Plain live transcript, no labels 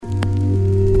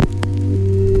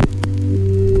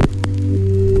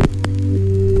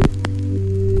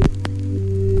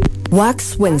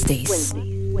Wax Wednesdays.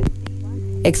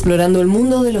 Explorando el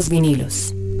mundo de los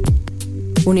vinilos.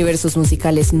 Universos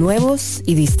musicales nuevos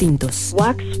y distintos.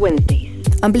 Wax Wednesdays.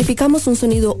 Amplificamos un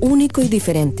sonido único y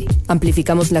diferente.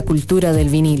 Amplificamos la cultura del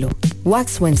vinilo.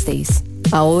 Wax Wednesdays.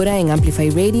 Ahora en Amplify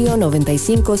Radio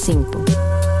 95.5.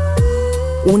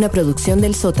 Una producción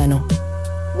del Sótano.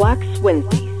 Wax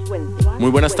Wednesdays. Muy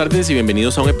buenas tardes y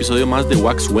bienvenidos a un episodio más de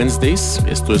Wax Wednesdays.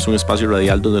 Esto es un espacio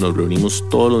radial donde nos reunimos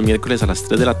todos los miércoles a las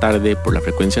 3 de la tarde por la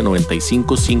frecuencia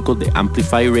 95.5 de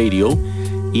Amplify Radio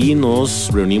y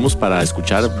nos reunimos para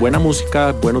escuchar buena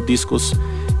música, buenos discos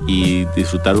y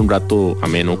disfrutar un rato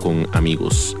ameno con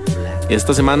amigos.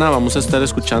 Esta semana vamos a estar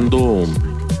escuchando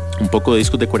un poco de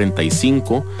discos de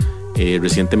 45.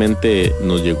 Recientemente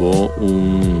nos llegó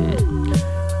un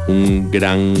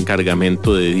gran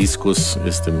cargamento de discos,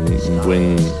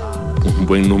 un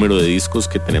buen número de discos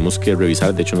que tenemos que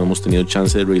revisar. De hecho no hemos tenido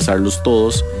chance de revisarlos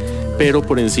todos, pero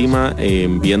por encima,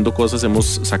 viendo cosas,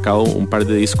 hemos sacado un par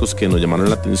de discos que nos llamaron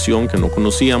la atención, que no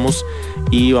conocíamos,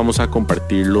 y vamos a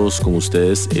compartirlos con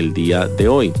ustedes el día de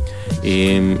hoy.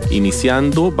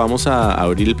 Iniciando, vamos a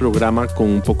abrir el programa con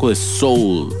un poco de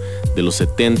soul de los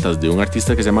 70s, de un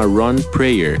artista que se llama Ron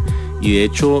Prayer. Y de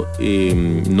hecho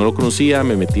no lo conocía,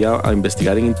 me metí a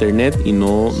investigar en internet y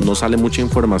no sale mucha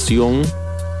información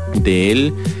de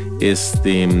él.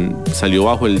 Salió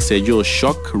bajo el sello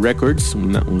Shock Records,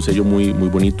 un sello muy, muy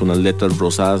bonito, unas letras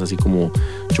rosadas así como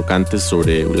chocantes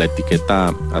sobre la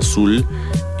etiqueta azul,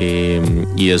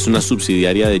 y es una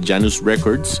subsidiaria de Janus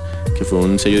Records, que fue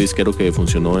un sello disquero que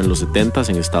funcionó en los 70s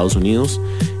en Estados Unidos,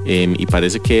 y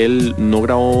parece que él no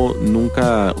grabó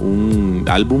nunca un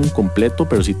álbum completo,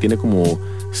 pero sí tiene como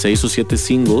 6 o 7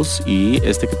 singles, y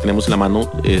este que tenemos en la mano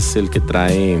es el que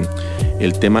trae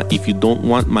el tema If You Don't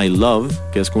Want My Love,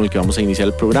 que es con el que vamos a iniciar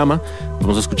el programa.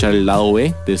 Vamos a escuchar el lado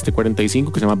B de este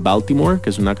 45, que se llama Baltimore,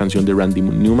 que es una canción de Randy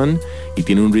Newman y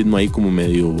tiene un ritmo ahí como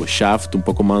medio shaft, un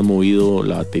poco más movido,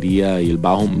 la batería y el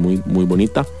bajo muy, muy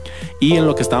bonita. Y en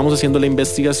lo que estábamos haciendo la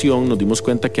investigación nos dimos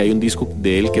cuenta que hay un disco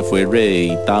de él que fue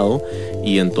reeditado,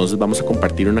 y entonces vamos a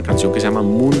compartir una canción que se llama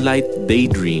Moonlight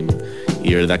Daydream, y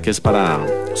de verdad que es para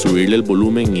subirle el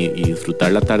volumen y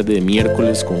disfrutar la tarde de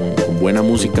miércoles con buena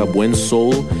música, buen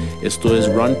soul. Esto es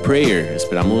Ron Prayer,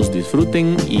 esperamos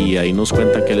disfruten y ahí nos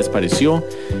cuentan qué les pareció.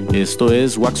 Esto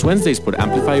es Wax Wednesdays por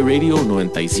Amplify Radio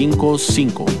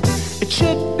 95.5. It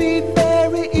should be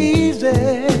very easy.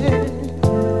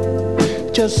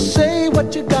 Just say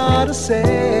what you gotta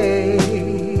say.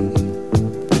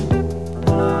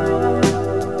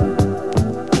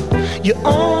 You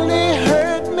only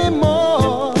hurt me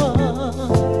more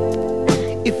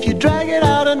if you drag it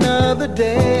out another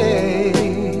day.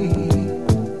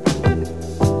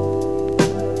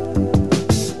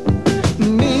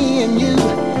 Me and you,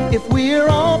 if we're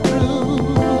all through,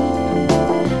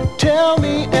 tell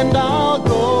me and I'll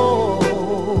go.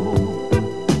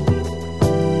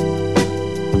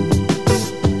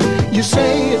 You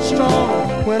say it's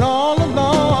strong when all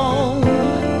along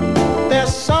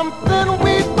there's something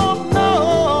we both know.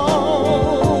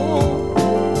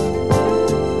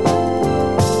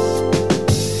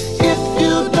 If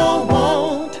you don't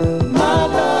want my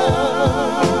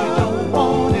love,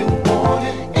 want it.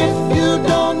 If you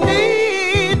don't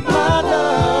need my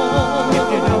love, if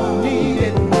you don't need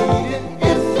it.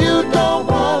 If you don't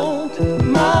want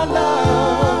my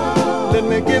love, let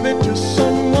me give it to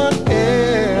someone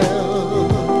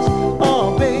else.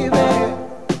 Oh, baby.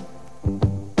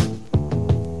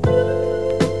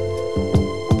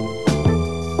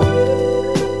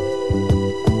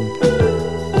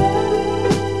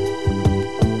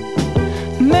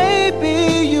 Maybe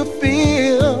you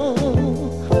feel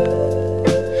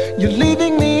you're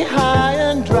leaving me high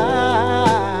and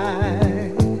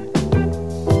dry.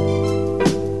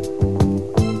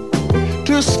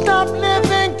 To stop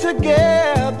living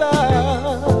together,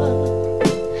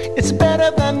 it's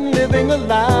better than living a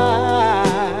lie.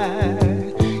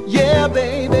 Yeah,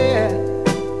 baby.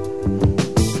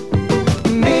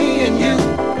 Me and you,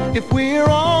 if we're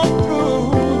all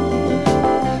through,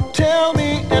 tell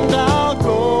me and I'll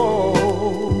go.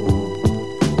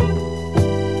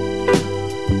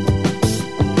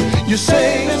 You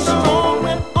say it's wrong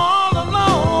when all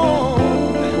alone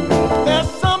there's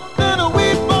something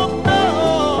we both know.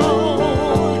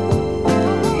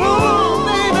 Ooh,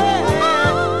 baby,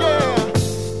 yeah.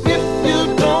 If you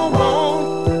don't want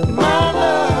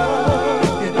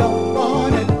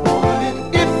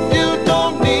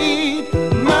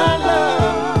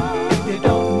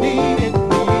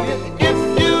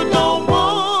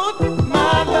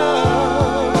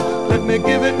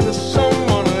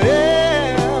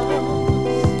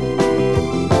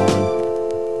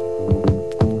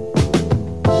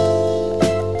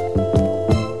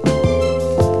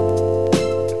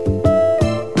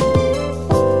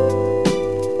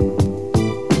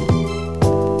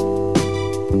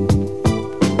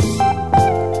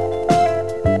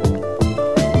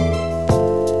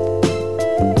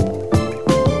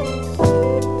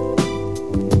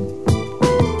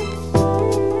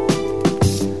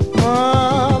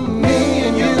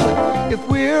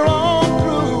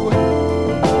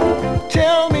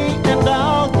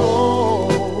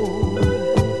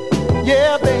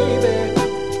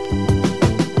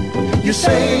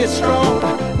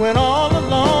when all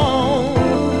alone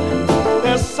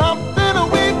there's something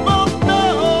we both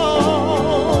know.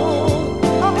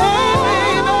 Hey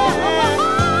baby,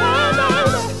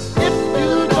 if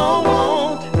you don't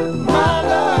want my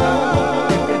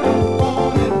love,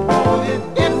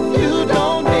 if you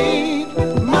don't need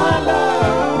my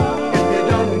love, if you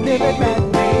don't need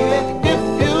it, if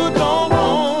you don't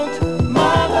want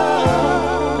my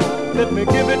love, let me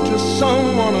give it to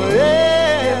someone else.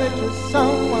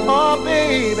 Oh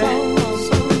baby,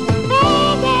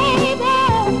 oh baby,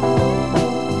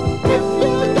 if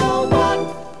you don't want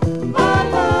my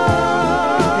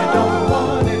love, you don't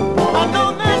want it. I know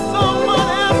there's someone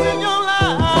else in your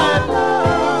life.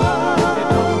 You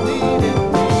don't need it.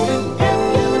 If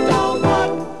you don't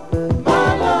want my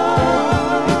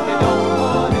love, you don't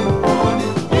want it.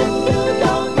 If you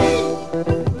don't need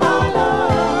my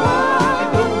love,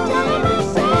 you don't need it.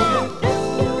 If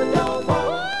you don't want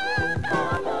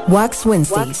Wax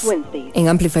Wednesdays, en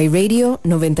Amplify Radio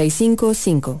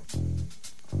 95.5.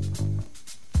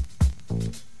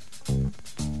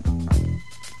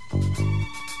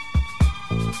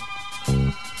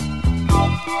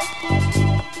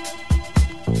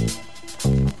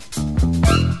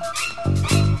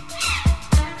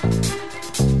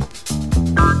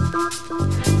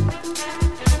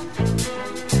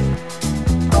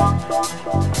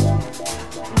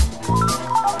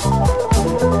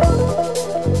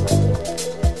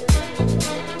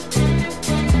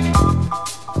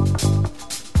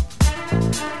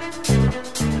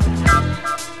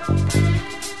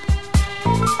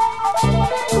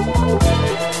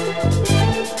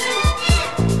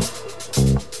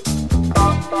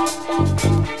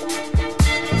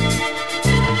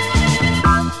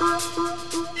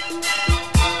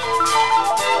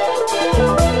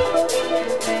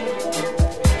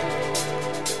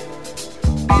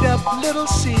 little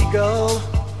seagull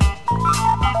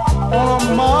on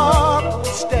a marble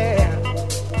stair,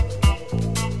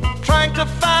 trying to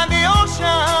find the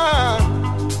ocean,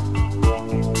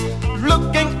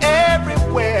 looking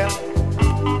everywhere.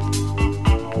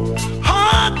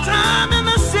 Hard time in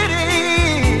the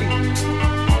city,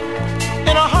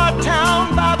 in a hard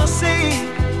town by the sea.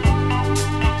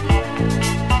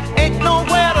 Ain't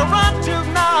nowhere to run to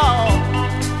now,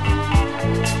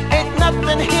 ain't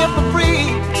nothing here for free.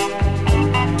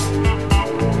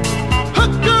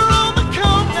 Hooker on the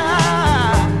corner,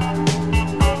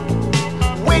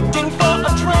 waiting for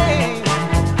a train.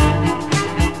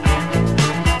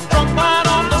 Drunk right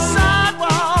on the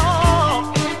sidewalk,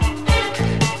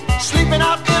 sleeping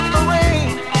out in the rain.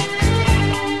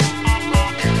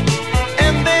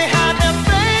 And they hide their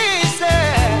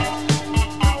faces,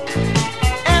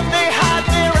 and they hide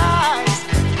their eyes,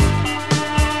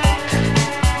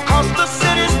 'cause the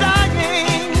city's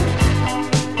dying,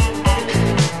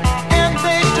 and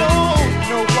they don't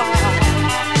know why.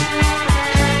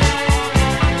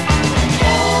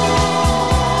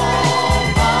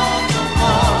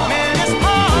 Man, it's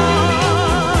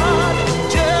hard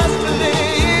just to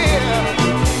live.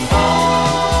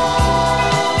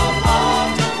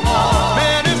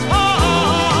 Man, it's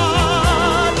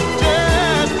hard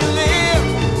just to live,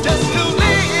 just to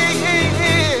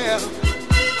live.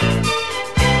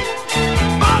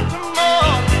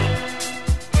 Baltimore,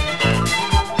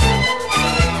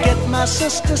 get my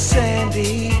sister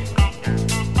Sandy,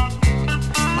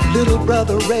 my little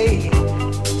brother Ray,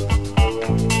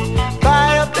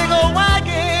 buy a big old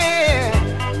wagon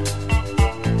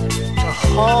to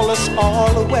haul us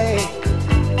all away.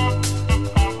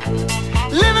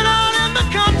 Living out in the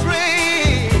country,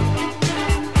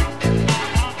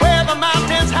 where the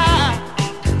mountains high,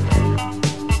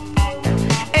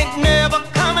 ain't never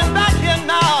coming back here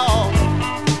now,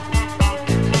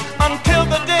 until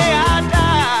the day I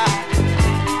die.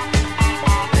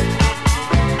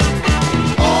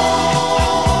 Oh,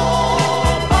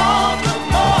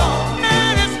 Baltimore,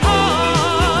 man, it's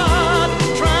hard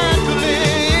trying to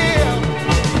live.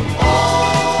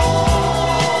 Oh,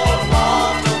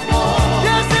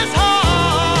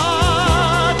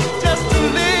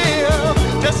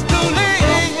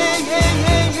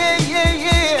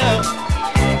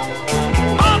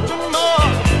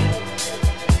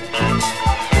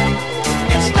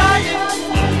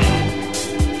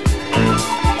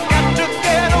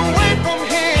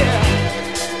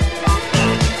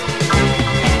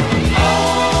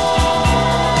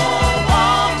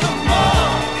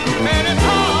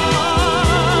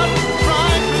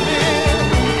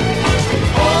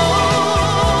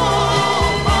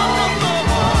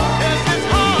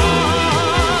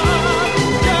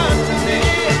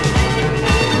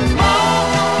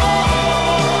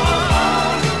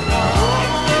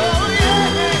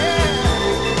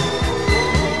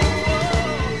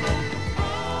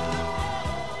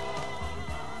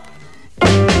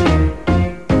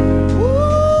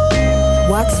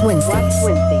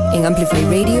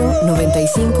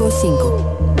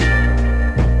 95.5.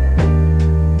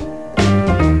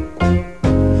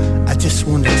 I just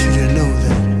wanted you to know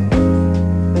that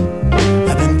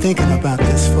I've been thinking about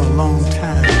this for a long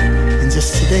time, and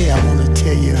just today I want to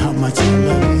tell you how much I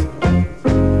love you.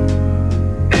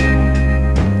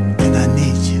 And I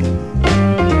need you.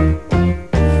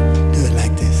 Do it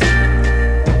like this.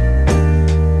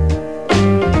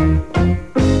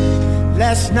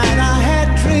 Last night I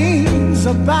had dreams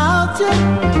about you.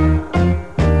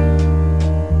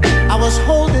 I was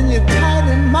holding you tight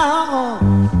in my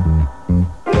arms.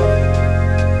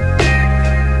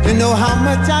 You know how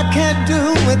much I can't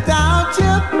do without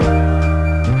you,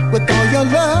 with all your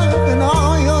love and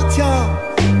all your charm.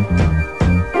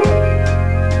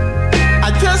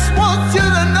 I just want you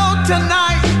to know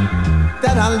tonight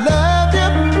that I love you,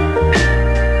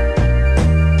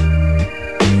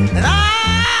 and I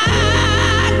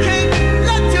can't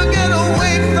let you get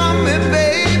away from me,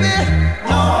 baby.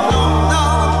 No, no, no.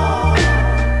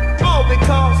 Oh,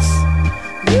 because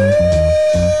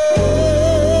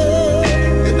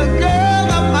you're the girl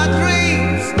of my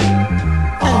dreams,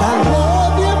 and I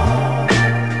love you.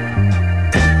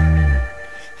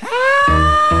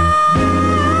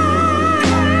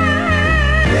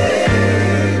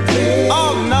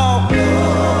 Oh no.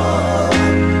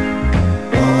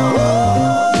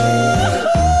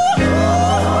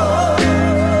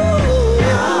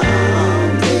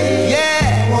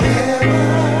 Yeah.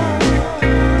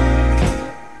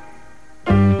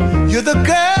 You're the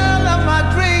girl of my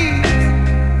dreams,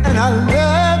 and I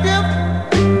love you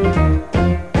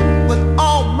with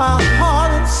all my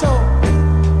heart and soul.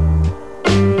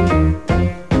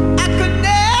 I could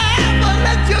never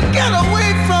let you get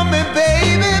away from me,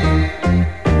 baby.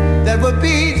 That would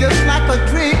be just like a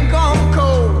dream gone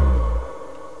cold.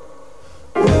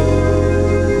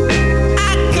 I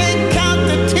can't count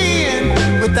to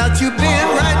 10 without you being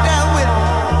right there with me.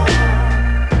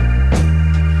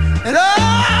 And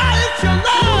oh, it's your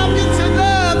love, it's your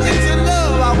love, it's your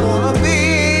love I wanna be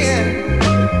in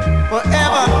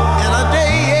forever and a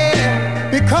day, yeah.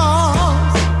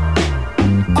 Because,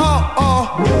 oh, oh,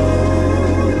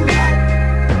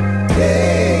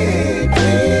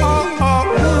 baby, oh, oh,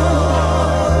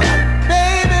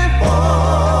 baby,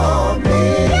 for me.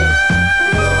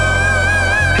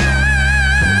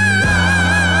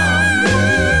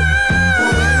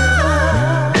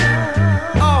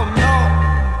 Oh no.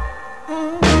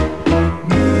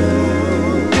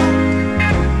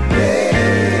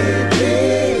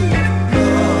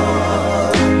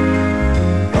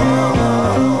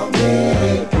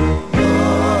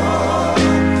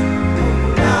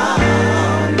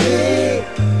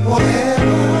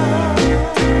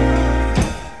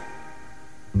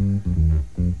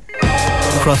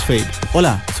 Crossfade.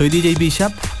 Hola, soy DJ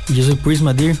Bishop Y yo soy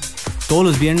Prisma Deer, Todos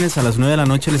los viernes a las 9 de la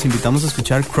noche les invitamos a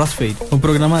escuchar Crossfade, un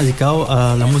programa dedicado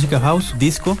a la música house,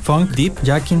 disco, funk, deep,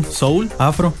 jacking, soul,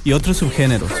 afro. y otros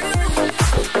subgéneros.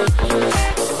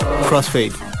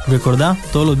 Crossfade. Recordá,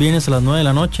 todos los viernes a las 9 de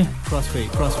la noche.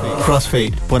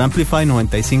 Crossfade por Amplify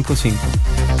 95.5.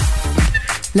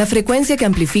 La frecuencia que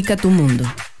amplifica tu mundo.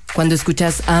 Cuando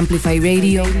escuchas Amplify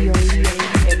Radio,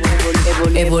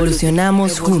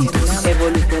 evolucionamos juntos.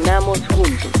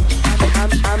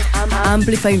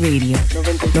 Amplify Radio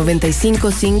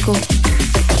 95.5,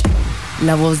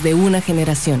 la voz de una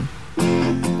generación.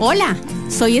 Hola,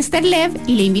 soy Esther Lev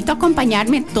y le invito a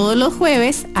acompañarme todos los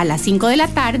jueves a las 5 de la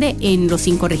tarde en Los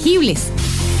Incorregibles.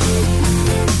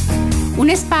 Un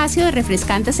espacio de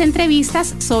refrescantes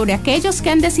entrevistas sobre aquellos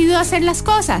que han decidido hacer las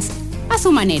cosas a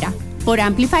su manera, por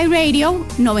Amplify Radio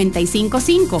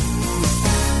 95.5.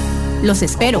 Los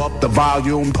espero.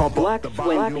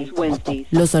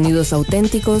 Los sonidos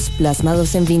auténticos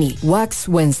plasmados en vinil. Wax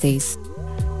Wednesdays.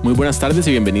 Muy buenas tardes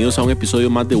y bienvenidos a un episodio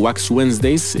más de Wax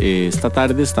Wednesdays. Esta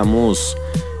tarde estamos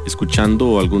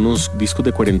escuchando algunos discos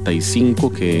de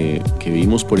 45 que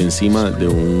vimos por encima de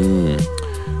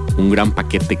un gran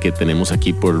paquete que tenemos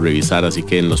aquí por revisar, así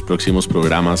que en los próximos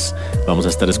programas vamos a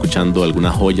estar escuchando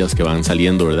algunas joyas que van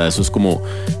saliendo, ¿verdad? Eso es como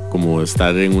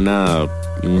estar en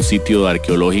un sitio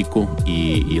arqueológico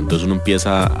y entonces uno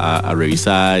empieza a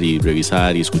revisar y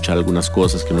escuchar algunas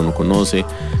cosas que uno no conoce,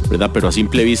 ¿verdad? Pero a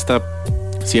simple vista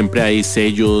siempre hay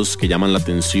sellos que llaman la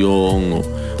atención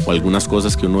o algunas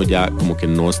cosas que uno ya como que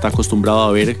no está acostumbrado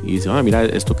a ver y dice, mira,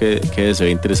 esto que se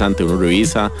ve interesante. Uno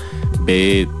revisa,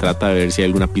 trata de ver si hay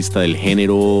alguna pista del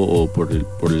género o por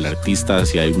el artista,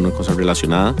 si hay alguna cosa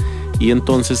relacionada. Y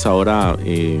entonces ahora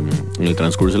en el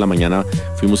transcurso de la mañana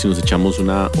fuimos y nos echamos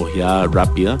una ojeada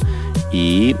rápida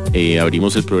y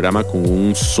abrimos el programa con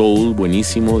un soul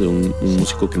buenísimo de un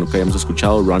músico que nunca habíamos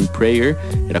escuchado, Ron Prayer,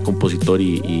 era compositor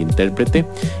y intérprete.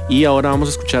 Y ahora vamos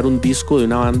a escuchar un disco de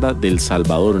una banda del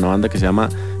Salvador, una banda que se llama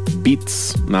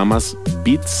Beats, nada más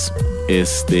Beats,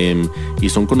 y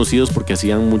son conocidos porque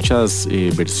hacían muchas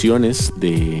versiones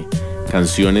de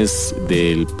canciones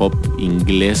del pop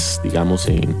inglés, digamos,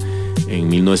 en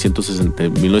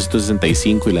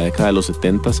 1965 y la década de los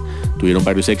 70s. Tuvieron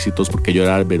varios éxitos: Porque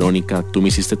llorar, Verónica, Tú me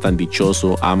hiciste tan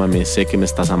dichoso, Ámame, Sé que me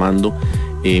estás amando.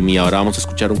 Y ahora vamos a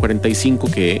escuchar un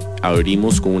 45 que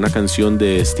abrimos con una canción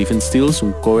de Stephen Stills,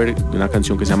 un cover de una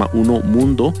canción que se llama Uno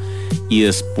Mundo, y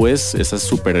después esa es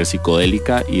súper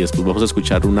psicodélica, y después vamos a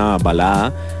escuchar una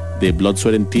balada de Blood,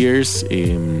 Sweat and Tears.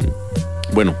 Ellos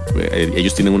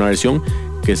tienen una versión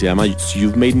que se llama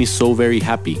You've Made Me So Very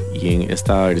Happy, y en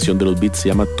esta versión de los Beats se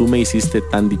llama Tú me hiciste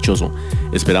tan dichoso.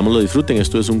 Esperamos lo disfruten.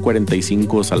 Esto es un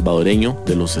 45 salvadoreño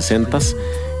de los 60s,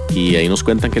 y ahí nos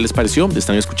cuentan qué les pareció.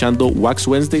 Están escuchando Wax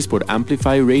Wednesdays por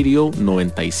Amplify Radio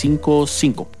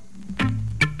 95.5.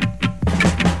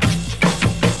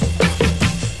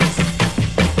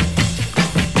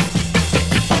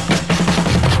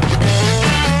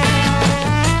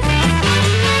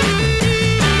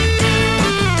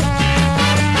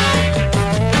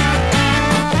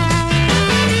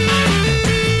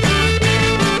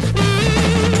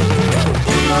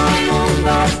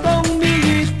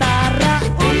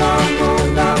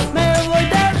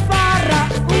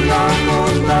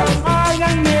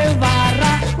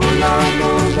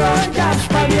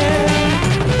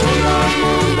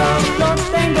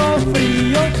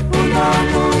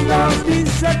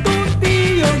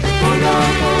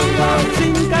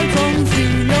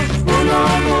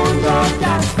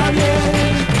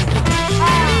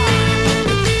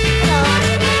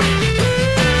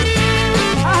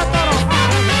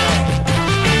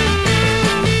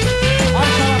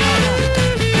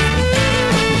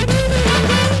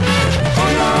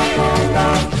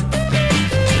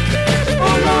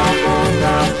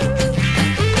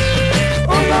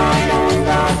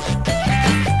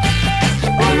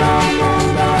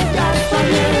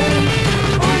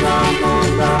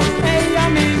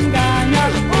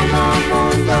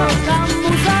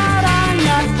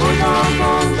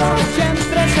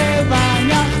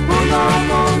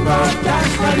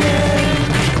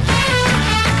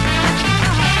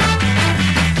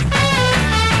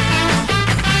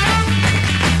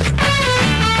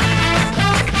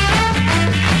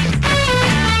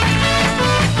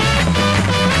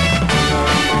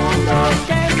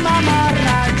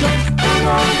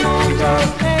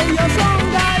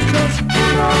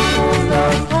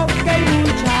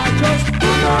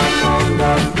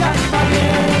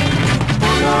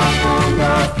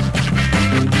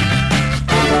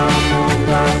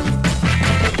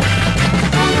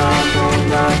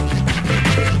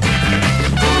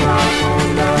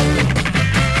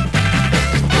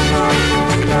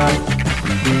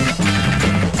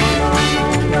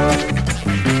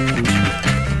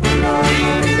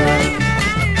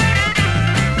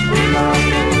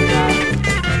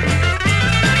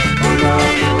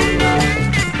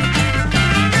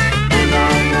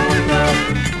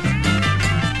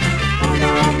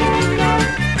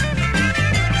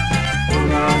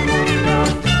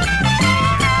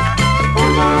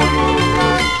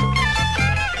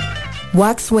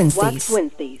 Wax Wednesdays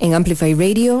en Amplify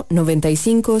Radio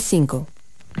 95.5.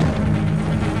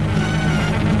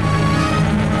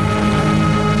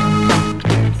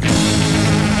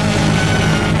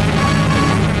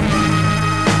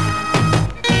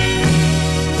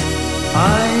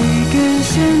 Hay que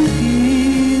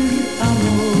sentir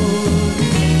amor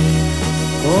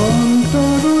con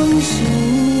todo y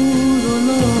su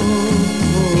dolor,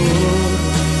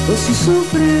 pues si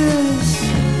sufres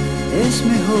es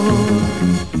mejor.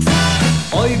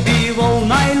 Hoy vivo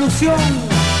una ilusión,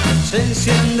 se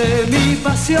enciende mi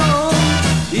pasión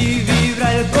y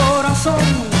vibra el corazón.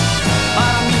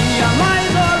 Para mí ya no hay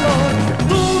dolor,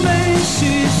 tú me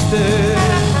hiciste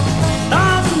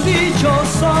tan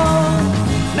dichoso,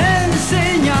 me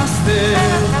enseñaste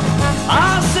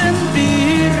a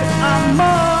sentir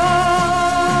amor.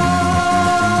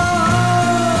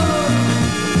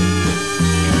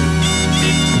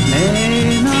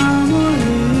 Me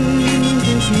enamoré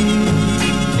de ti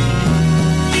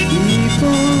y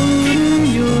por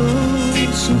ello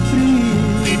sufrí,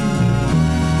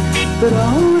 pero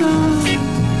ahora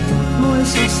no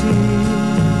es así.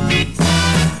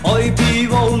 Hoy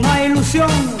vivo una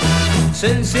ilusión,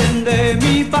 se enciende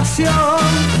mi pasión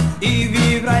y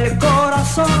vibra el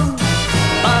corazón.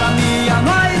 Para mí ya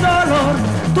no hay dolor,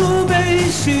 tú me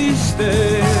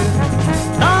hiciste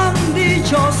tan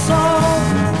dichoso.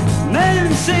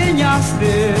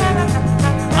 enseñaste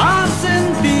a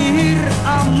sentir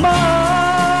amor.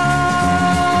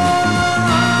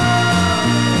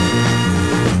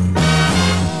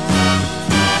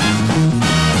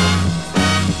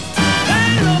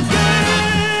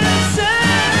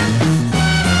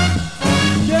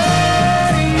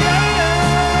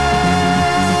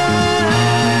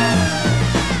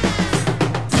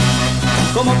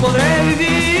 ¿Cómo podré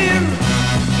vivir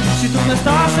si tú no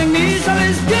estás en mí?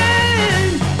 Sabes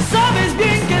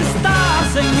bien que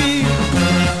estás en mí.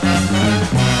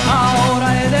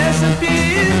 Ahora he de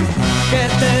sentir que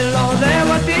te lo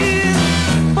debo a ti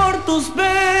por tus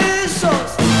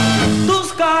besos,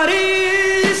 tus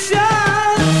caricias.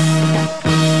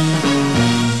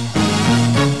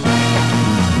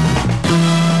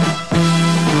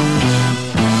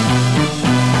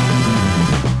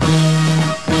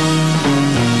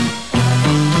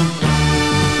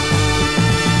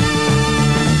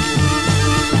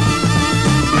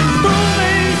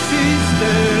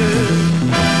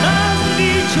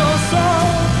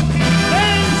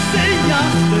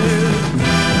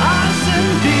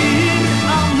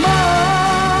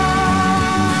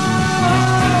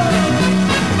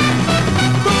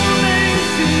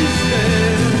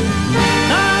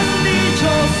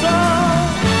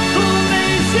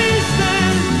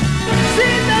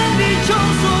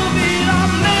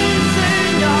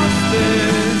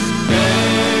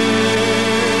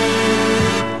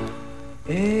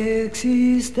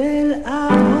 Existe el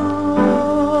amor.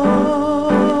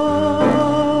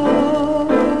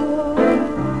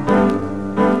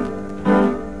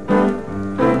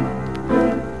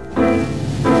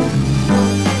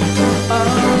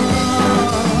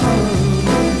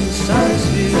 Sabes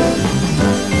bien,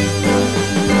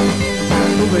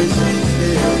 tú me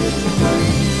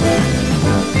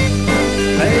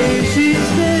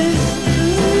hiciste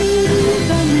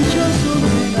tan dichoso.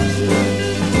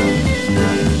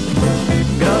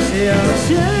 Gracias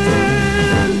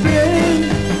siempre,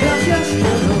 gracias Dios,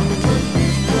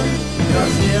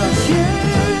 gracias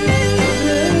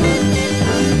siempre,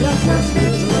 gracias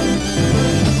Dios.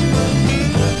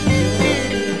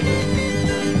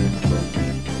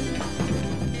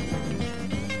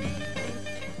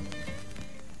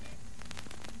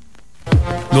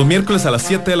 Los miércoles a las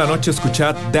 7 de la noche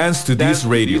escuchad Dance to This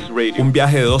Radio, un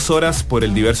viaje de 2 horas por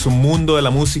el diverso mundo de la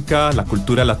música, la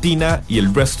cultura latina y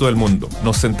el resto del mundo.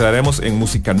 Nos centraremos en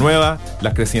música nueva,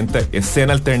 la creciente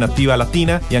escena alternativa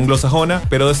latina y anglosajona,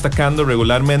 pero destacando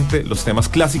regularmente los temas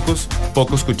clásicos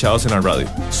poco escuchados en la radio.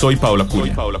 Soy Paula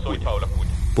Cuña.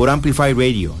 Por Amplify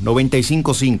Radio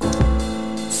 95.5.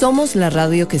 Somos la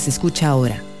radio que se escucha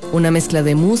ahora. Una mezcla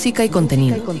de música y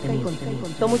contenido.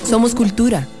 Somos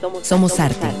cultura. Somos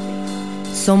arte.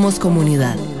 Somos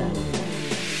comunidad.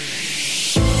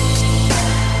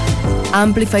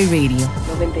 Amplify Radio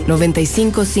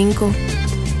 95.5.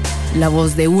 La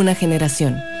voz de una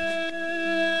generación.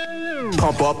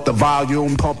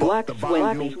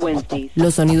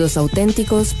 Los sonidos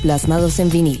auténticos plasmados en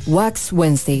vinil. Wax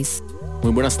Wednesdays.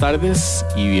 Muy buenas tardes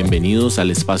y bienvenidos al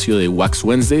espacio de Wax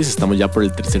Wednesdays. Estamos ya por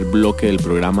el tercer bloque del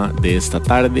programa de esta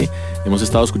tarde. Hemos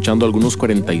estado escuchando algunos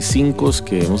 45s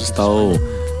que hemos estado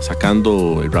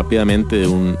sacando rápidamente de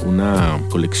una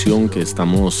colección que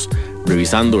estamos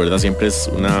revisando, ¿verdad? Siempre es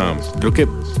creo que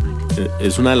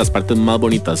es una de las partes más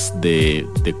bonitas de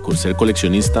ser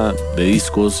coleccionista de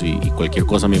discos y cualquier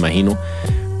cosa, me imagino.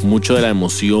 Mucho de la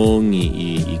emoción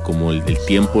y como el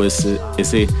tiempo es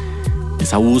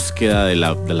esa búsqueda de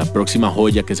la próxima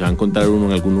joya que se va a encontrar uno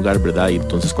en algún lugar, ¿verdad? Y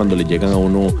entonces cuando le llegan a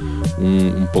uno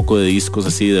un poco de discos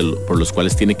así por los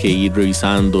cuales tiene que ir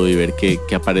revisando y ver qué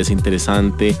aparece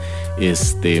interesante,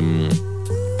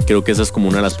 creo que esa es como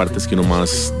una de las partes que uno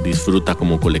más disfruta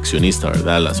como coleccionista,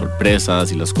 ¿verdad? Las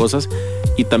sorpresas y las cosas.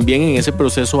 Y también en ese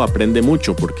proceso aprende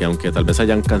mucho, porque aunque tal vez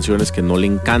hayan canciones que no le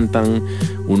encantan,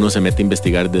 uno se mete a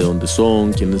investigar de dónde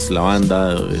son, quién es la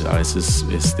banda. A veces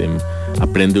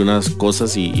aprende unas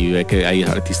cosas y ve que hay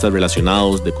artistas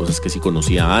relacionados de cosas que sí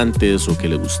conocía antes o que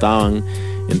le gustaban.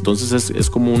 Entonces es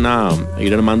como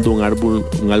ir armando un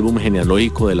álbum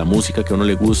genealógico de la música que a uno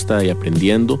le gusta y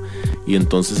aprendiendo. Y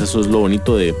entonces eso es lo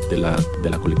bonito de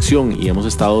la colección. Y hemos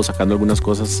estado sacando algunas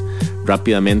cosas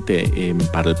rápidamente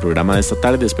para el programa de esta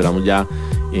tarde. Esperamos ya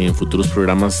en futuros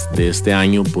programas de este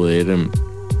año poder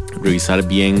revisar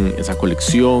bien esa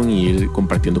colección y ir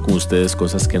compartiendo con ustedes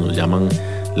cosas que nos llaman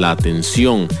la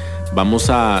atención. Vamos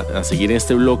a seguir en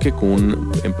este bloque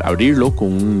abrirlo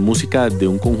con música de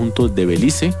un conjunto de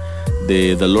Belice,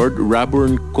 de The Lord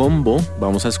Raburn Combo.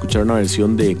 Vamos a escuchar una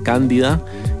versión de Cándida,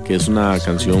 que es una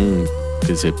canción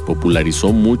que se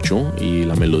popularizó mucho y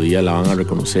la melodía la van a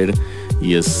reconocer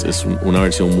y es una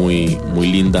versión muy, muy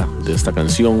linda de esta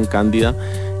canción, Cándida.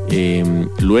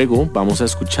 Luego vamos a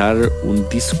escuchar un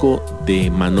disco de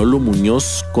Manolo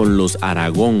Muñoz con los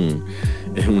Aragón,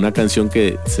 una canción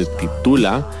que se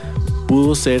titula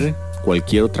Pudo ser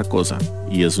cualquier otra cosa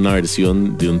y es una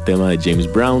versión de un tema de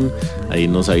James Brown. Ahí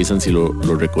nos avisan si lo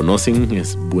reconocen,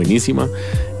 es buenísima.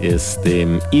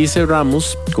 Y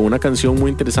cerramos con una canción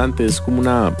muy interesante, es como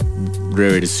una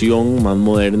reversión más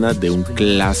moderna de un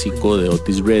clásico de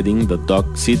Otis Redding,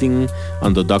 Sitting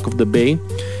on the Dock of the Bay.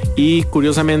 Y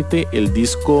curiosamente el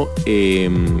disco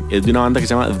es de una banda que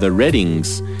se llama The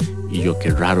Reddings. Y yo,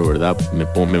 qué raro, ¿verdad? Me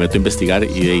meto a investigar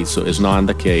y es una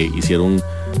banda que hicieron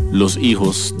los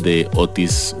hijos de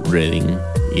Otis Redding.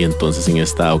 Y entonces en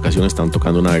esta ocasión están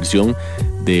tocando una versión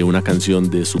de una canción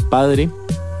de su padre.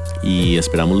 Y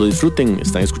esperamos lo disfruten.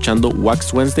 Están escuchando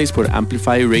Wax Wednesdays por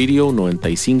Amplify Radio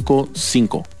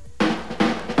 95.5.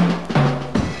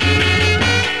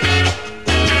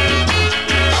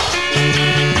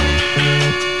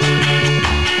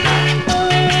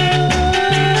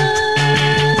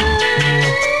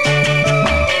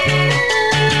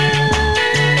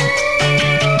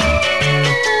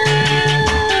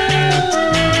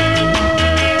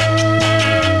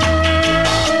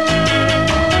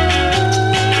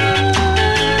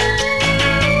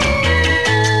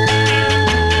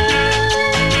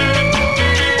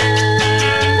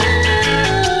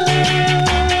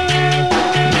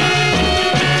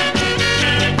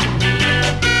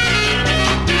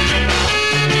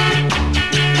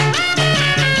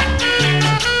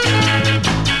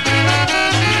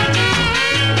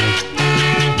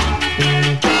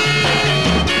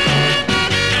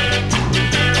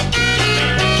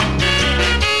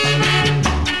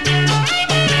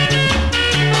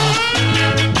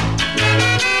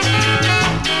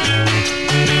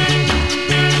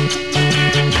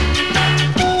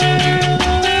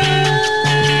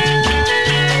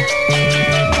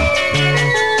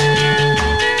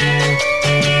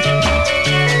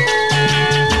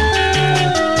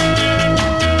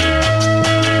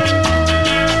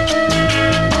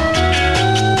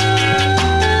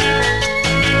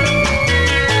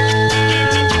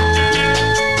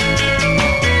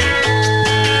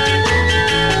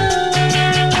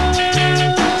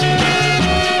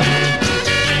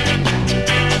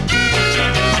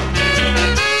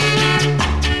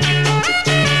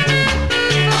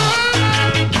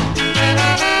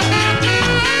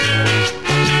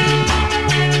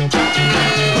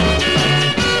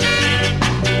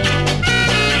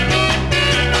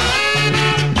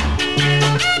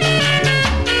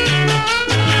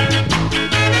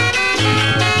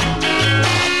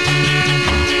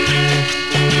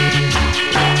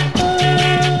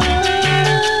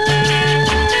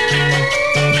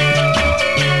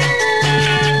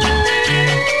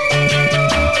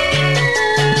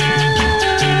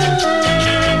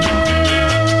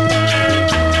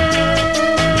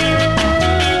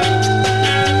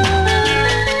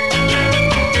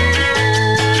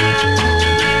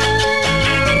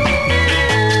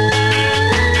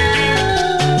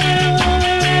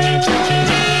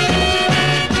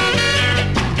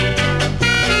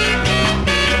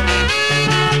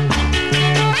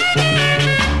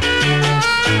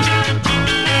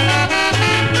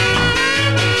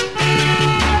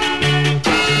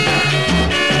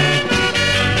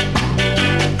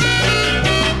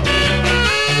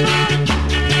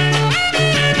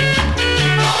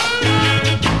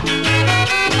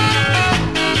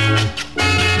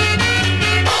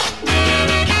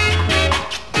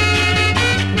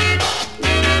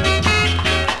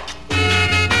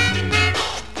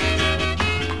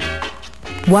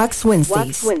 Wax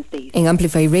Wednesdays en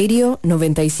Amplify Radio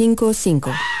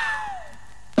 95.5.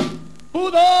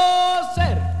 Pudo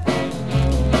ser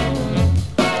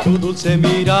tu dulce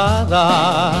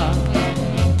mirada,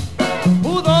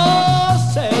 pudo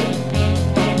ser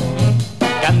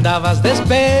que andabas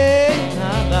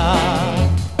despeinada.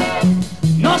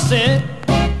 No sé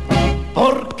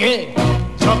por qué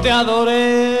yo te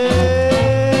adoré.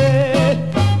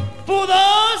 Pudo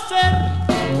ser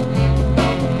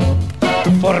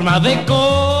tu forma de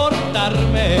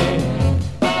cortarme,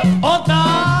 o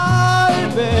tal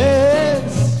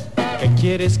vez que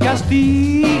quieres castigarme.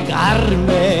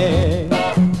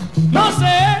 No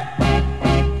sé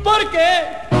por qué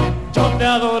yo te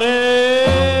adoré.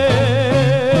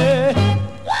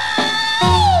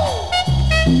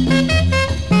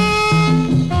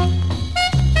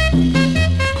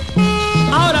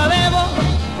 Ahora debo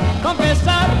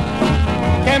confesar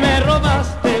que me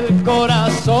robaste el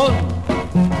corazón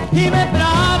y me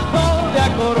trato de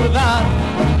acordar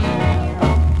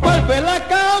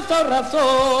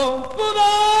razón pudo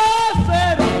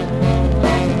ser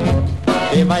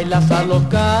que bailas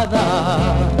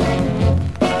alocada,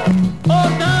 o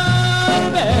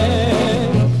tal vez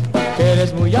que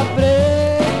eres muy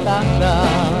apretada.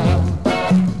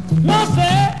 No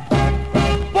sé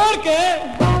por qué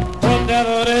yo te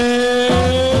adoré.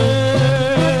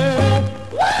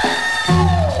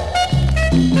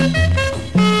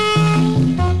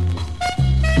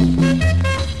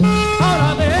 Ahora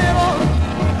debo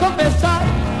confesar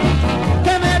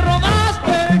que me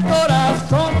robaste el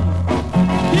corazón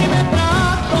y me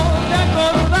trato de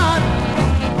acordar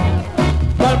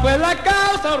cuál fue la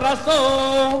causa o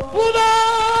razón. Pudo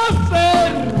ser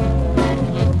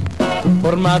tu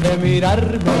forma de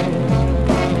mirarme,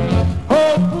 o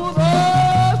pudo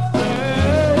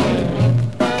ser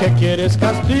que quieres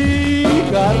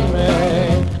castigarme.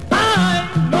 Ay,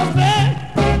 no sé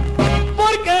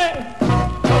por qué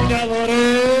yo te adoré.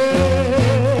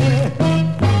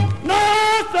 No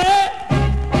sé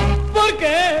por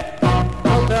qué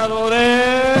yo te adoré.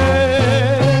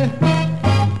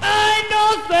 Ay, no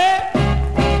sé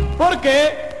por qué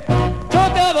yo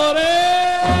te adoré.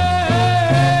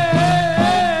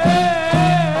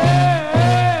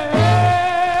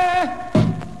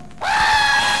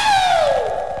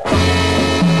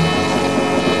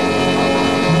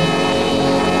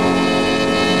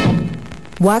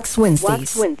 Wax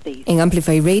Wednesdays, en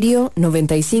Amplify Radio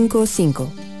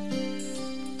 95.5.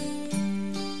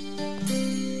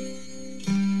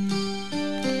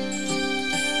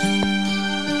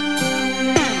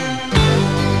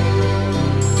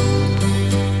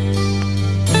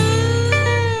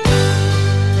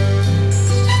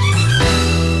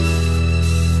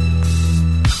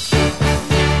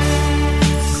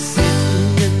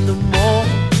 In the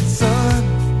morning sun,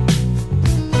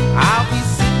 I'll be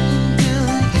sitting till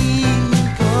the evening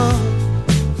comes,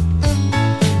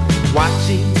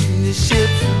 watching the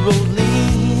ships roll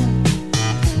in.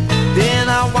 Then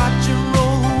I watch you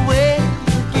roll away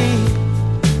again.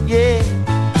 Yeah,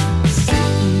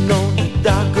 sitting on the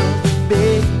dock of the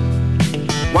bay,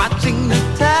 watching the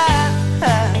tide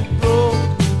roll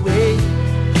away.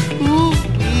 Ooh,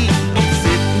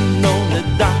 sitting on the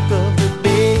dock of the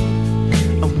bay,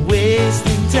 I'm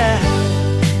wasting time.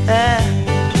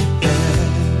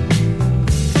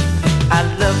 I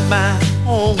love my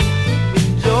home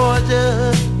in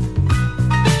Georgia,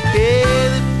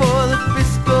 headed for the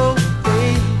Frisco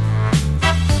Bay,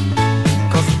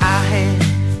 'cause I had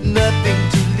nothing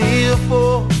to live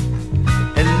for,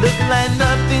 and look like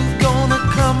nothing's gonna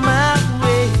come my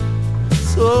way.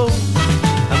 So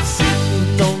I'm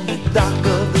sitting on the dock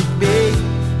of the bay,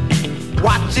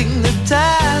 watching the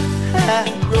tide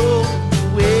roll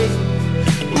away.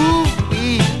 Ooh,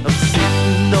 I'm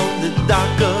sitting on the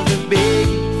dock of the bay,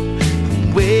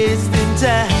 I'm wasting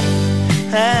time.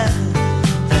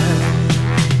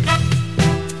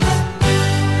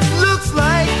 Looks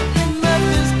like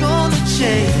nothing's gonna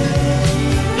change.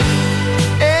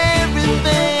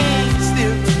 Everything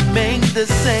still remains the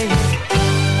same.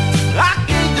 I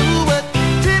can't do what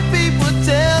 10 people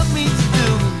tell me to do,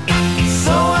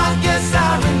 so I guess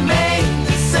I remain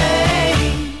the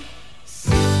same.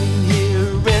 Sitting here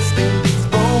resting these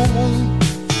bones,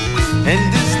 and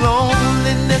this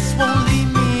loneliness won't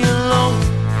leave me alone.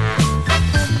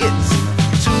 It's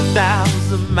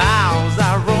 2,000 miles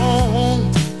I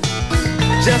roam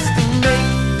just to make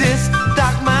this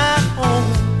dock my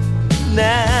home.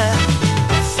 Now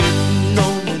sitting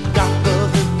on the dock of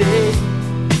the bay,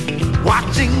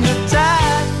 watching the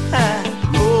tide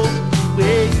roll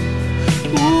away.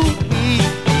 Ooh,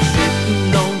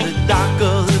 sitting on the dock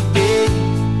of the bay,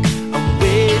 I'm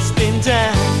wasting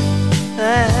time.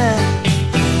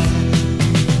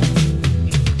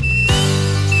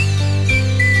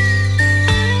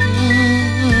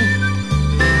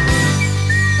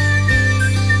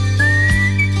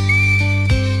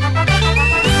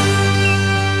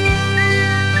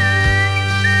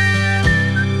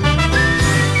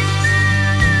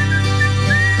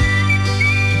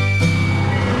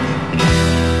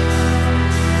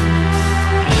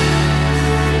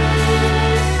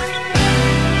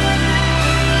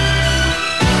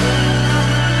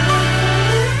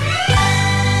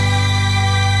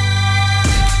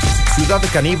 Ciudad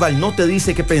Caníbal no te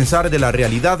dice qué pensar de la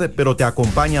realidad, pero te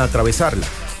acompaña a atravesarla.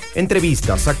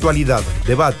 Entrevistas, actualidad,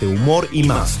 debate, humor y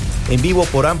más. En vivo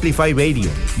por Amplify Radio,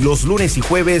 los lunes y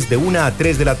jueves de 1 a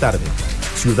 3 de la tarde.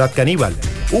 Ciudad Caníbal,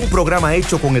 un programa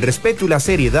hecho con el respeto y la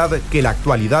seriedad que la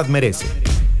actualidad merece.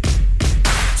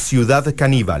 Ciudad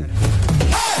Caníbal.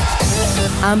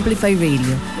 Amplify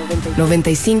Radio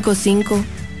 95.5,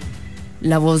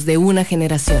 la voz de una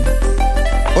generación.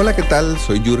 Hola, ¿qué tal?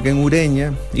 Soy Jürgen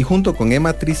Ureña y junto con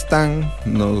Emma Tristán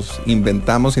nos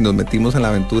inventamos y nos metimos en la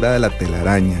aventura de La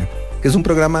Telaraña, que es un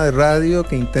programa de radio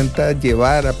que intenta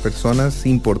llevar a personas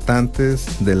importantes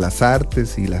de las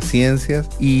artes y las ciencias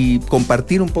y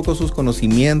compartir un poco sus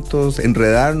conocimientos,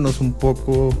 enredarnos un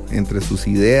poco entre sus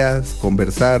ideas,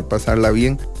 conversar, pasarla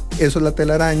bien. Eso es La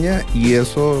Telaraña y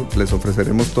eso les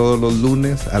ofreceremos todos los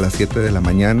lunes a las 7 de la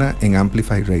mañana en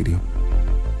Amplify Radio.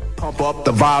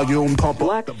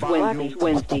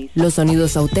 Los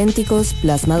sonidos auténticos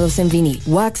plasmados en vinil.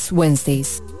 Wax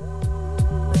Wednesdays.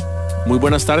 Muy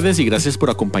buenas tardes y gracias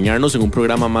por acompañarnos en un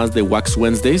programa más de Wax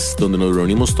Wednesdays, donde nos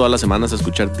reunimos todas las semanas a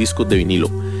escuchar discos de vinilo.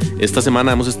 Esta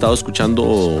semana hemos estado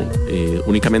escuchando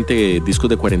únicamente discos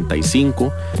de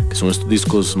 45, que son estos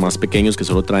discos más pequeños que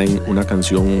solo traen una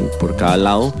canción por cada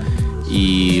lado,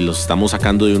 y los estamos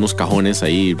sacando de unos cajones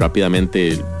ahí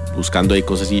rápidamente, buscando ahí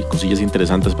cosillas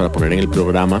interesantes para poner en el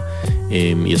programa,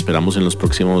 y esperamos en las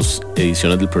próximas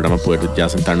ediciones del programa poder ya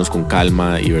sentarnos con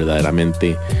calma y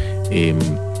verdaderamente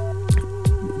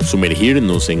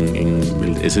sumergirnos en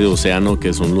ese océano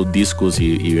que son los discos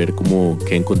y ver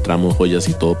qué encontramos, joyas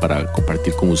y todo para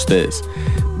compartir con ustedes.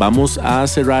 Vamos a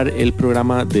cerrar el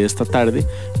programa de esta tarde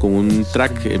con un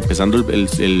track, empezando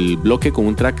el bloque con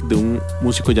un track de un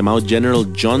músico llamado General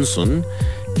Johnson,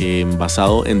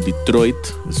 basado en Detroit.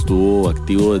 Estuvo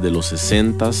activo desde los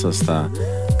 60s hasta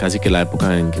casi que la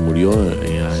época en que murió,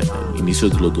 a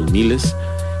inicios de los 2000s.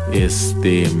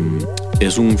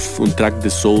 Es un track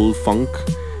de soul funk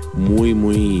muy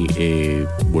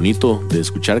bonito de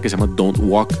escuchar, que se llama Don't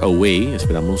Walk Away.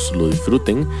 Esperamos lo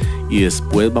disfruten. Y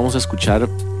después vamos a escuchar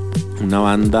una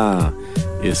banda,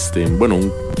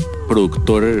 un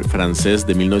productor francés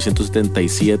de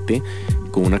 1977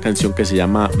 con una canción que se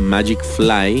llama Magic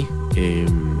Fly.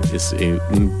 Es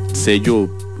un sello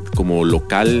como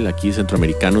local aquí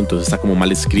centroamericano, entonces está como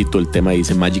mal escrito el tema,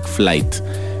 dice Magic Flight,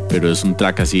 pero es un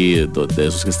track así de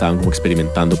esos que estaban como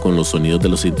experimentando con los sonidos de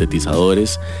los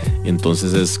sintetizadores.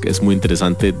 Entonces es muy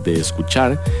interesante de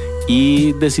escuchar,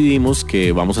 y decidimos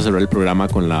que vamos a cerrar el programa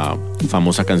con la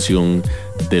famosa canción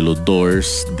de los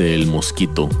Doors del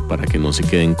Mosquito, para que no se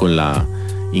queden con la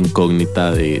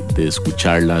incógnita de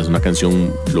escucharla. Es una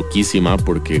canción loquísima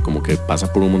porque como que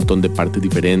pasa por un montón de partes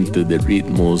diferentes, de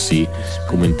ritmos y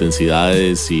como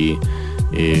intensidades, y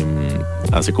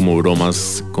hace como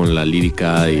bromas con la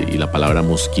lírica y la palabra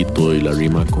mosquito, y la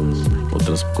rima con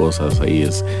otras cosas. Ahí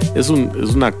es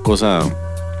una cosa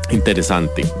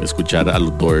interesante escuchar a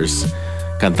los Doors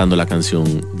cantando la canción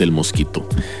del mosquito.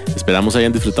 Esperamos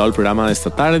hayan disfrutado el programa de esta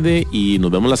tarde y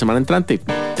nos vemos la semana entrante.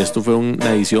 Esto fue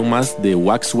una edición más de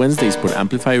Wax Wednesdays por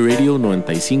Amplify Radio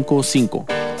 95.5.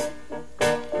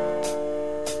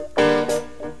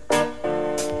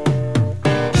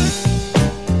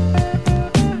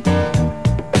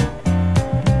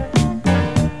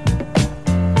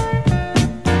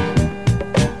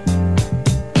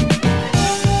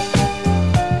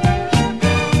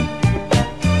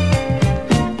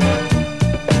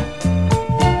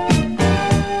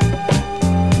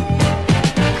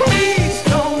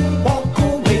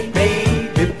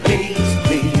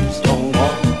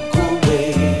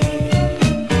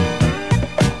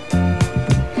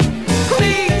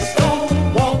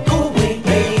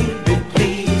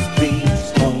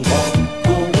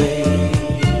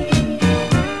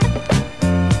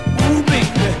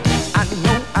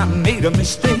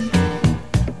 Please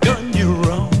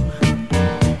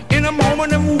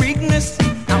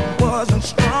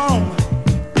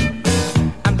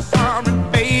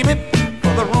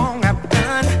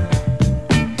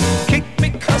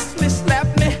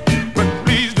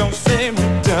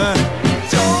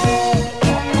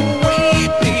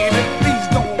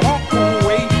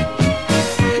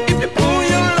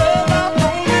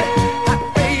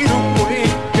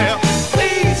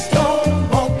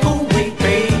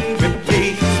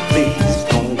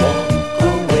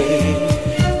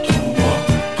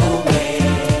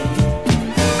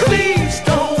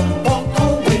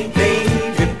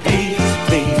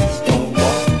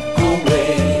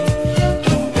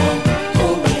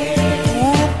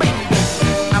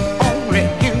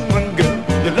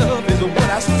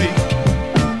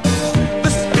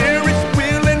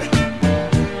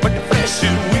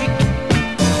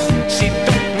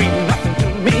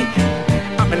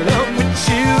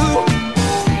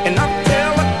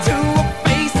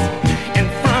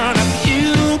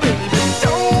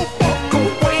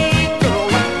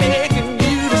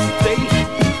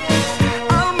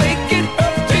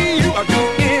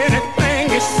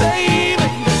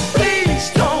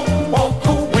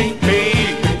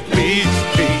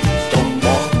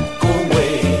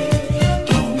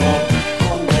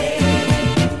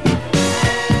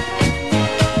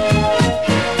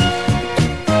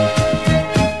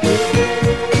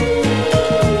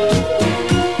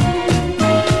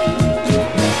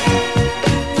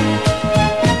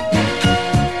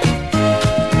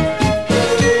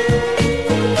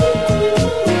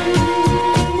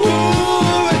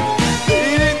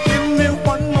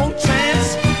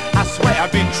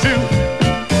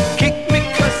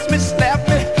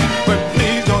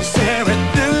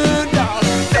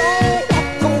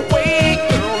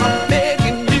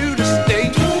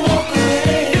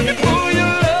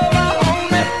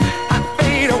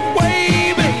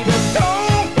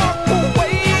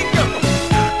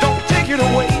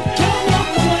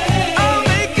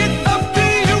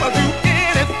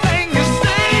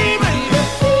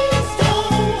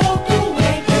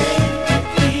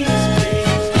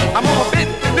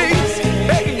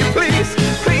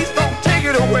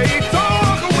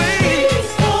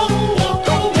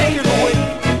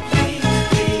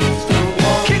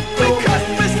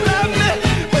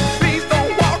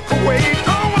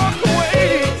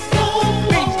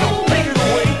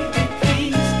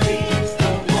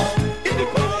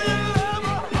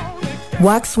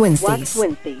Wax Wednesdays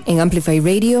en Amplify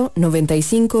Radio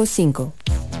 95.5.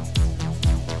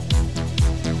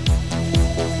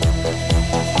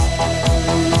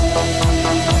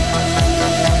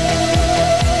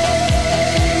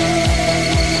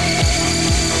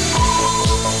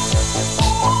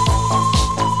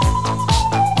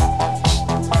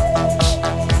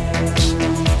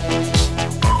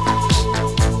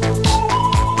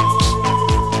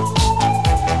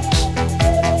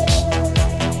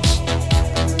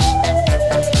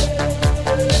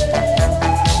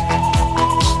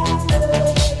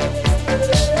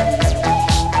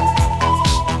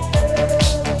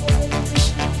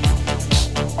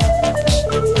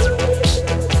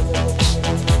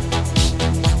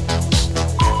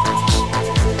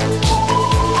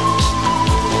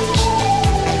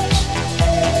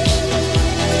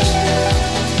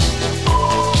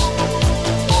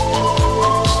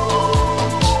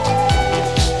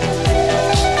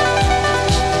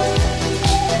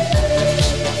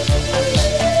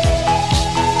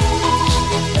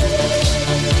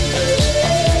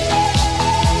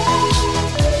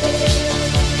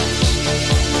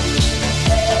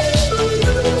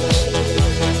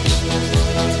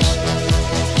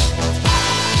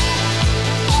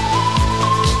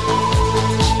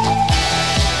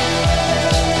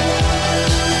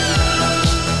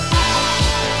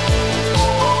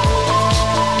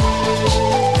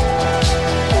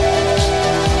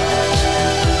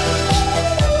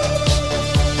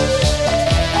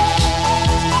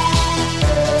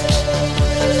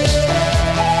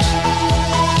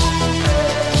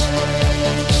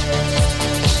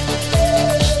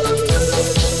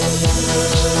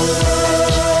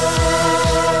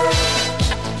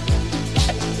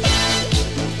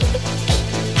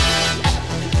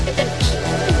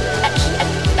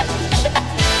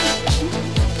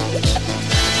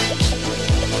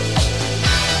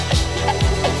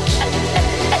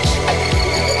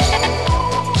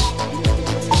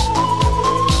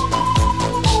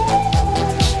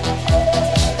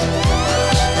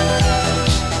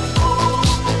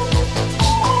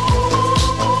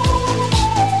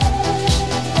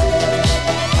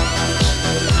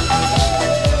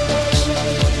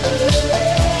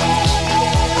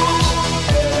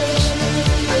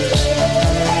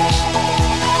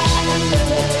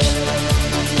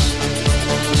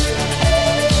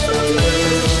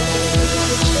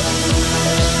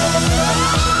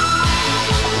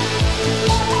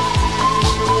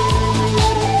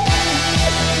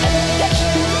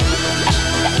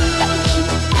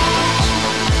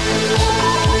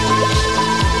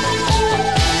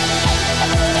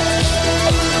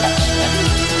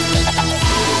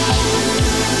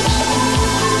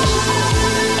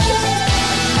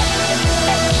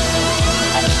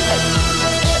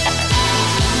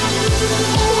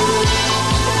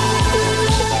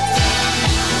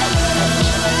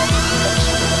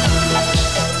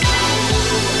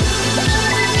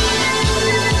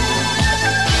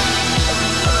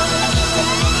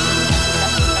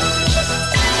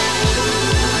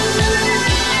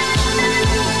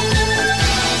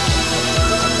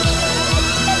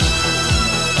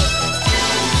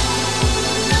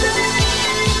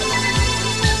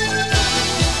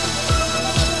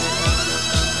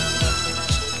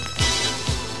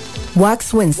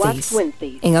 Wax Wednesdays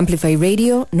en Amplify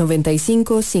Radio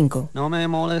 95.5. No me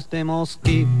moleste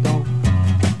mosquito,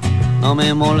 no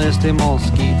me moleste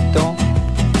mosquito,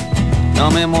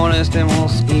 no me moleste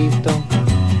mosquito.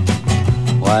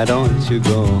 Why don't you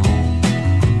go home?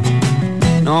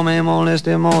 No me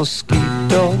moleste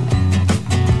mosquito,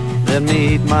 let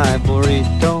me eat my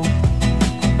burrito.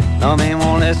 No me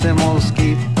moleste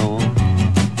mosquito,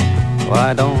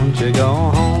 why don't you go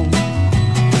home?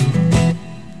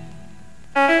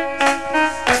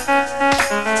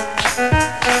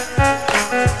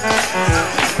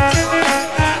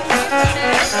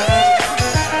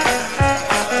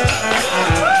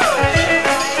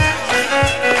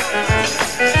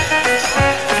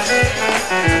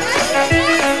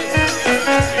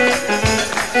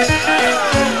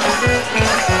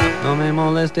 No me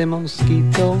moleste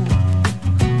mosquito,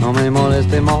 no me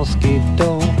moleste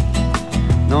mosquito,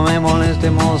 no me moleste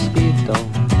mosquito.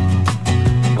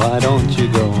 Why don't you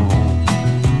go home?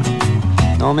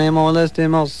 No me moleste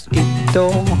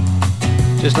mosquito,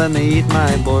 just let me eat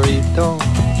my burrito.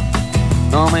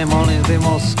 No me moleste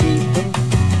mosquito,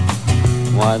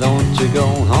 why don't you go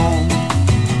home?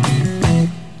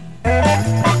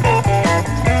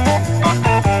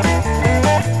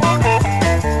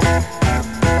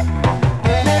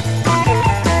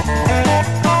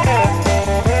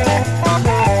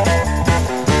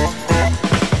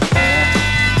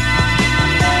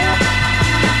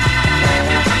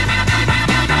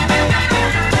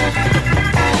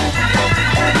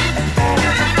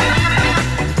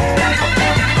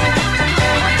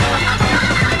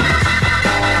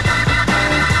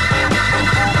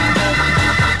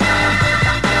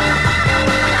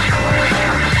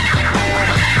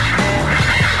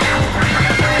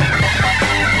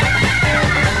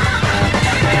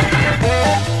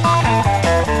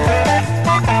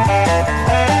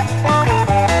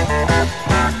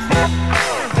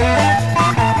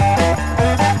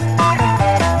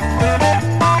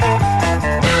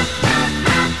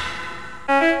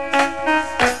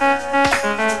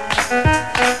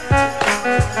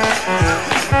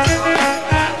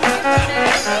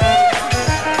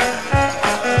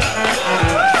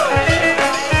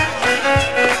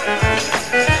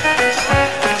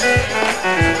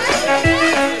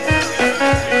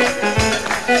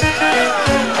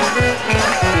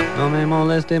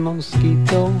 moleste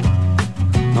mosquito,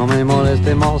 no me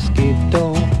moleste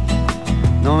mosquito,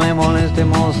 no me moleste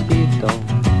mosquito,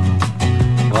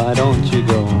 why don't you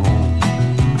go home?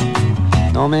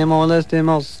 No me moleste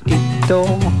mosquito,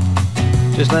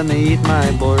 just let me eat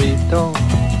my burrito.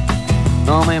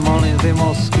 No me moleste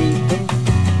mosquito,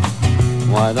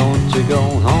 why don't you go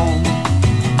home?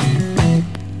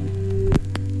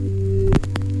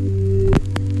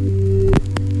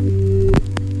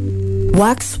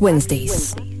 Wax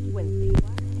Wednesdays.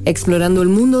 Explorando el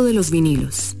mundo de los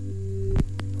vinilos.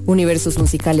 Universos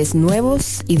musicales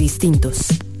nuevos y distintos.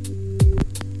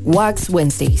 Wax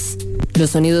Wednesdays.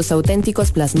 Los sonidos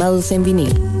auténticos plasmados en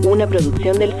vinil. Una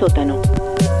producción del sótano.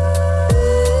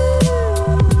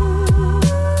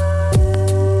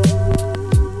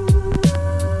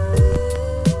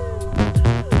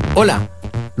 Hola,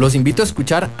 los invito a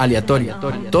escuchar Aleatoria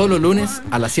todos los lunes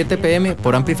a las 7 p.m.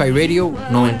 por Amplify Radio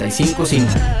 95.5.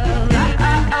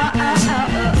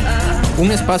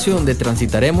 Un espacio donde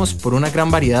transitaremos por una gran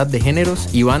variedad de géneros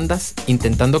y bandas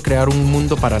intentando crear un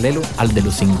mundo paralelo al de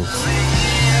los singles.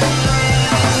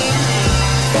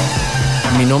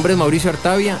 Mi nombre es Mauricio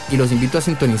Artavia y los invito a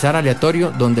sintonizar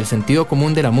Aleatorio, donde el sentido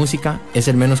común de la música es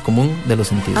el menos común de los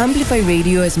sentidos. Amplify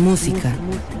Radio es música,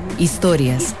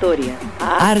 historias,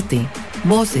 arte,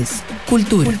 voces,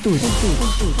 cultura.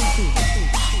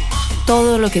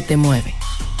 Todo lo que te mueve.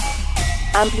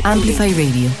 Amplify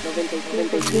Radio.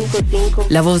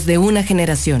 La voz de una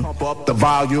generación.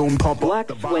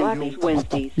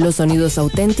 Los sonidos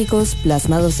auténticos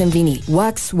plasmados en vinil.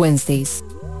 Wax Wednesdays.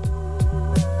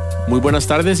 Muy buenas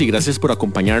tardes y gracias por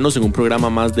acompañarnos en un programa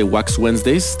más de Wax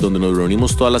Wednesdays, donde nos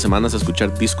reunimos todas las semanas a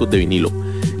escuchar discos de vinilo.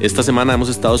 Esta semana hemos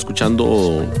estado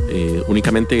escuchando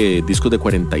únicamente discos de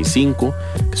 45,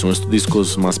 que son estos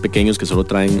discos más pequeños que solo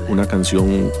traen una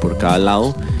canción por cada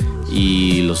lado,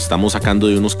 y los estamos sacando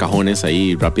de unos cajones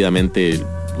ahí rápidamente,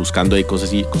 buscando ahí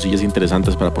cosillas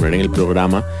interesantes para poner en el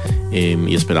programa,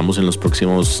 y esperamos en las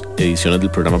próximas ediciones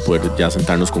del programa poder ya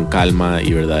sentarnos con calma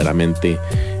y verdaderamente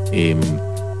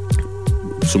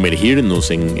sumergirnos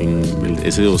en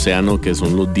ese océano que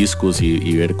son los discos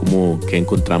y ver qué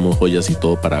encontramos, joyas y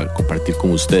todo para compartir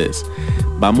con ustedes.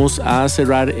 Vamos a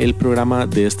cerrar el programa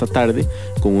de esta tarde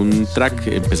con un track,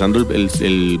 empezando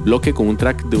el bloque con un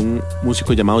track de un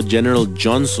músico llamado General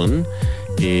Johnson,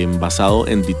 basado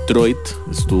en Detroit.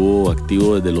 Estuvo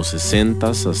activo desde los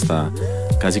 60s hasta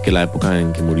casi que la época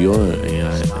en que murió,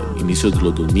 a inicios de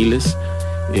los 2000s.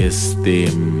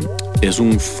 Es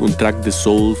un track de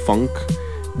soul funk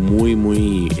muy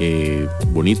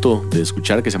bonito de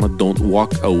escuchar, que se llama Don't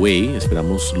Walk Away.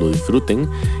 Esperamos lo disfruten.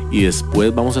 Y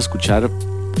después vamos a escuchar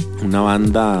una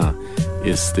banda,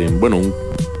 un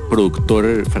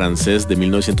productor francés de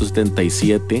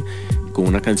 1977 con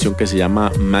una canción que se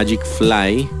llama Magic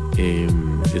Fly.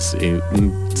 Es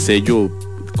un sello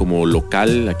como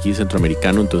local aquí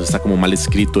centroamericano, entonces está como mal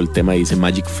escrito el tema, dice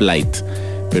Magic Flight,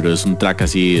 pero es un track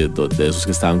así de esos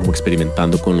que estaban como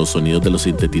experimentando con los sonidos de los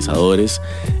sintetizadores.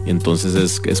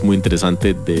 Entonces es muy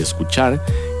interesante de escuchar,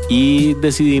 y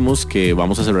decidimos que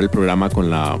vamos a cerrar el programa con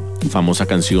la famosa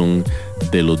canción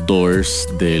de los Doors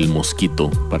del Mosquito,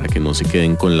 para que no se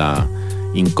queden con la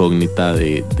incógnita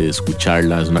de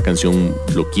escucharla. Es una canción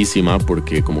loquísima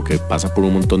porque como que pasa por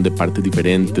un montón de partes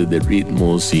diferentes, de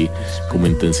ritmos y como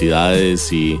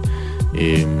intensidades, y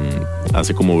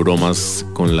hace como bromas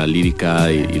con la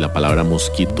lírica y la palabra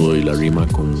mosquito, y la rima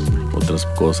con otras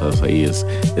cosas. Ahí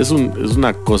es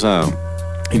una cosa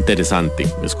interesante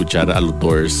escuchar a los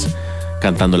Doors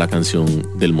cantando la canción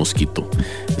del mosquito.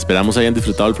 Esperamos hayan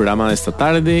disfrutado el programa de esta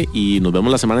tarde y nos vemos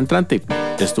la semana entrante.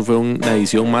 Esto fue una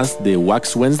edición más de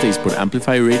Wax Wednesdays por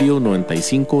Amplify Radio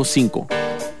 95.5.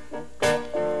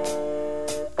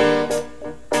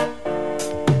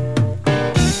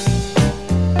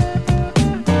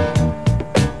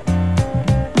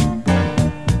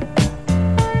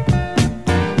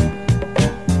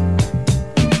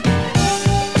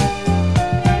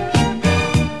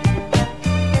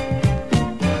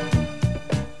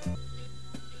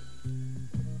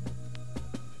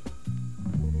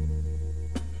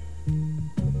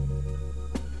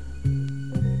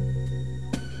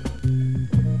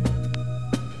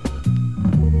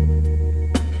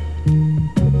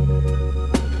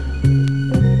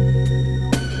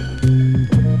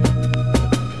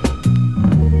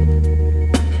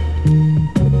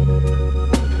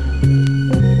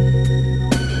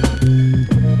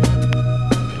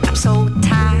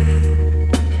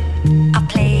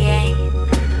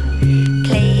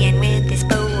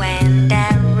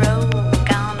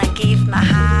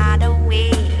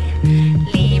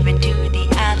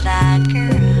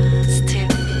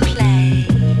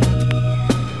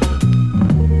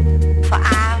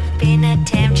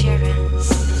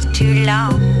 too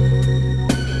long.